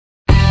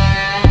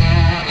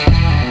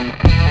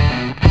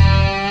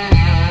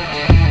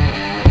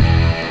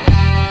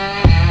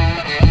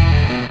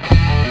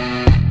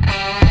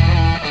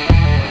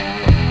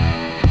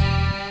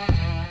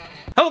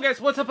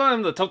what's up?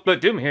 I'm the Talk About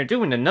Doom here,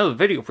 doing another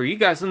video for you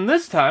guys, and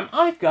this time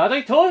I've got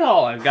a toy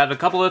haul. I've got a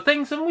couple of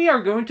things, and we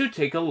are going to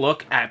take a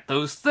look at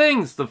those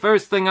things. The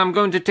first thing I'm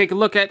going to take a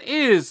look at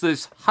is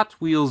this Hot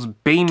Wheels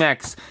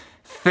Baymax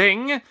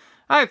thing.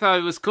 I thought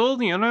it was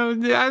cool, you know,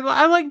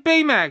 I like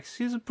Baymax.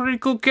 He's a pretty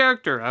cool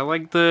character. I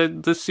like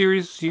the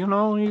series, you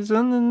know, he's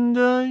in, and,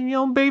 you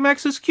know,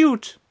 Baymax is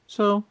cute.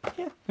 So,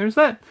 yeah, there's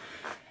that.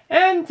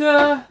 And,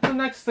 the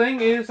next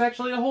thing is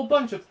actually a whole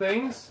bunch of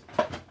things.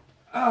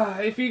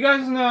 If you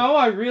guys know,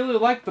 I really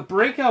like the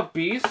Breakout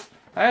Beast.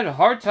 I had a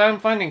hard time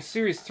finding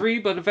Series 3,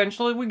 but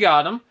eventually we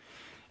got him.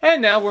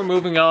 And now we're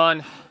moving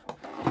on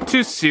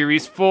to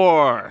Series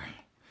 4.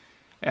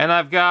 And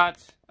I've got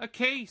a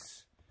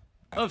case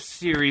of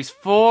Series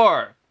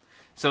 4.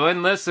 So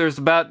in this, there's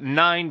about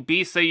 9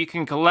 beasts that you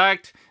can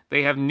collect.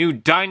 They have new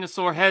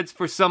dinosaur heads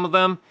for some of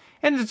them.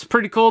 And it's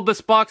pretty cool. This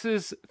box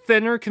is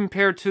thinner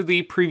compared to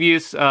the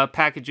previous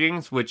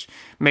packagings, which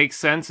makes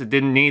sense. It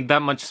didn't need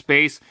that much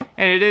space.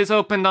 And it is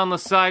opened on the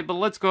side, but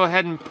let's go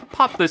ahead and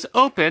pop this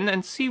open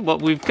and see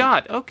what we've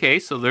got. Okay,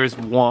 so there's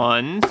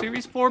 1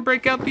 Series 4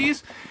 Breakout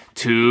Beast,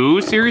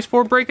 2 Series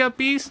 4 Breakout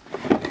Beast,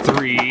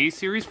 3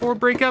 Series 4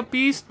 Breakout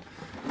Beast,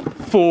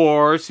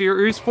 4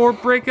 Series 4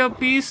 Breakout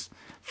Beast,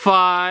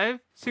 5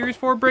 Series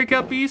 4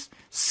 Breakout Beast,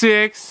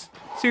 6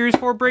 Series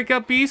 4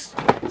 Breakout Beast,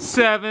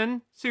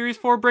 7 Series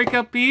 4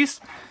 Breakout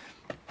Beast,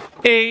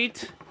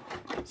 8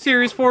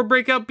 Series 4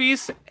 Breakout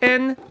Beast,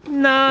 and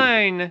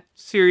 9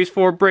 Series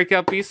 4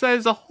 Breakout Beasts. That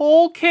is a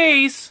whole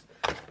case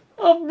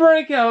of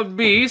Breakout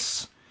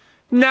Beasts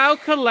now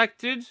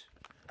collected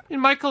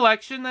in my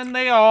collection, and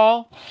they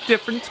all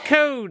different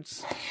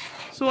codes.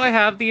 So I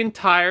have the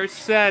entire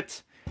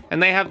set,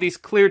 and they have these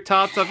clear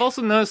tops. I've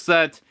also noticed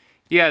that,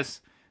 yes,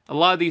 a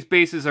lot of these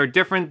bases are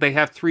different. They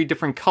have 3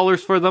 different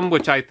colors for them,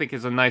 which I think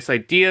is a nice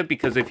idea,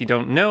 because if you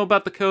don't know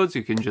about the codes,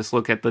 you can just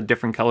look at the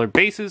different color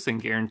bases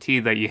and guarantee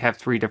that you have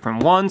 3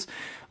 different ones.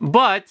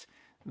 But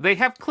they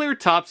have clear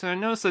tops, and I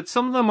noticed that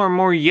some of them are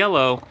more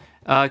yellow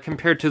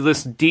compared to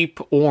this deep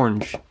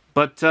orange.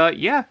 But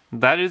yeah,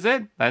 that is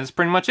it. That is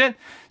pretty much it.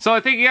 So I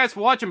thank you guys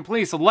for watching.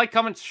 Please like,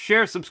 comment,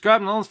 share,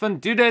 subscribe, and all those fun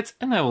doodads,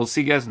 and I will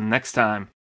see you guys next time.